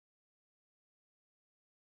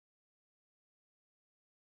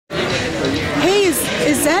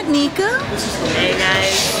Is that Nika? Hey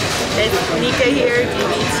guys, it's Nika here,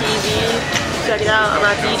 DVTV. Check it out, I'm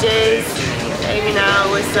at DJ's, hanging out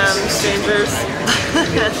with some strangers.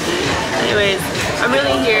 Anyways, I'm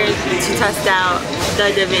really here to test out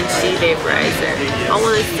the DaVinci Vaporizer. I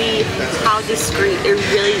want to see how discreet it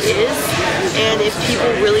really is, and if people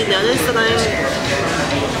really notice that I'm,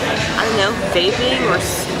 I don't know, vaping or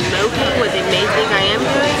smoking what they may think I am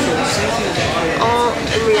doing. All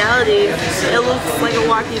in reality, it looks like a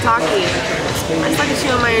walkie-talkie. I just like to chew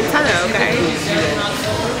on my antenna, okay?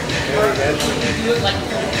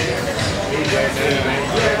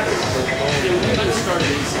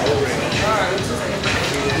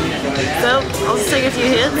 So, I'll just take a few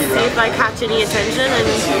hits, see if I catch any attention,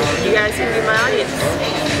 and you guys can be my audience.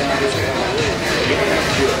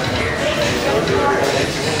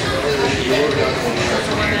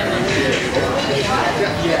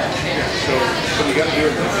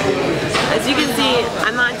 As you can see,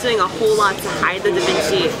 I'm not doing a whole lot to hide the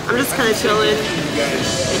DaVinci. I'm just kind of chilling,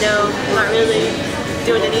 you know, not really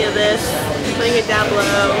doing any of this, putting it down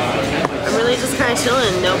below. I'm really just kind of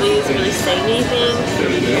chilling. Nobody's really saying anything.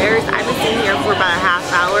 Nobody cares. I've been sitting here for about a half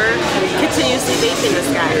hour, continuously vaping this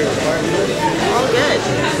guy. All good.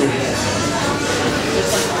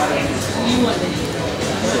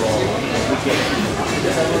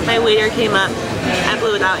 My waiter came up, I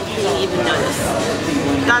blew it out, and he didn't even notice.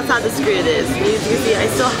 That's how discreet it is. As you can see, I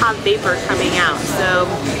still have vapor coming out, so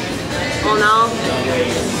all in all,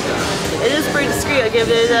 it is pretty discreet. I give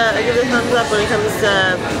it a thumbs up when it comes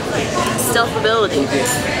to stealthability.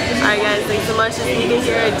 Alright guys, thanks so much. It's Nika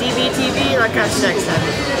here at DVTV, and I'll catch you next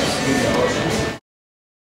time.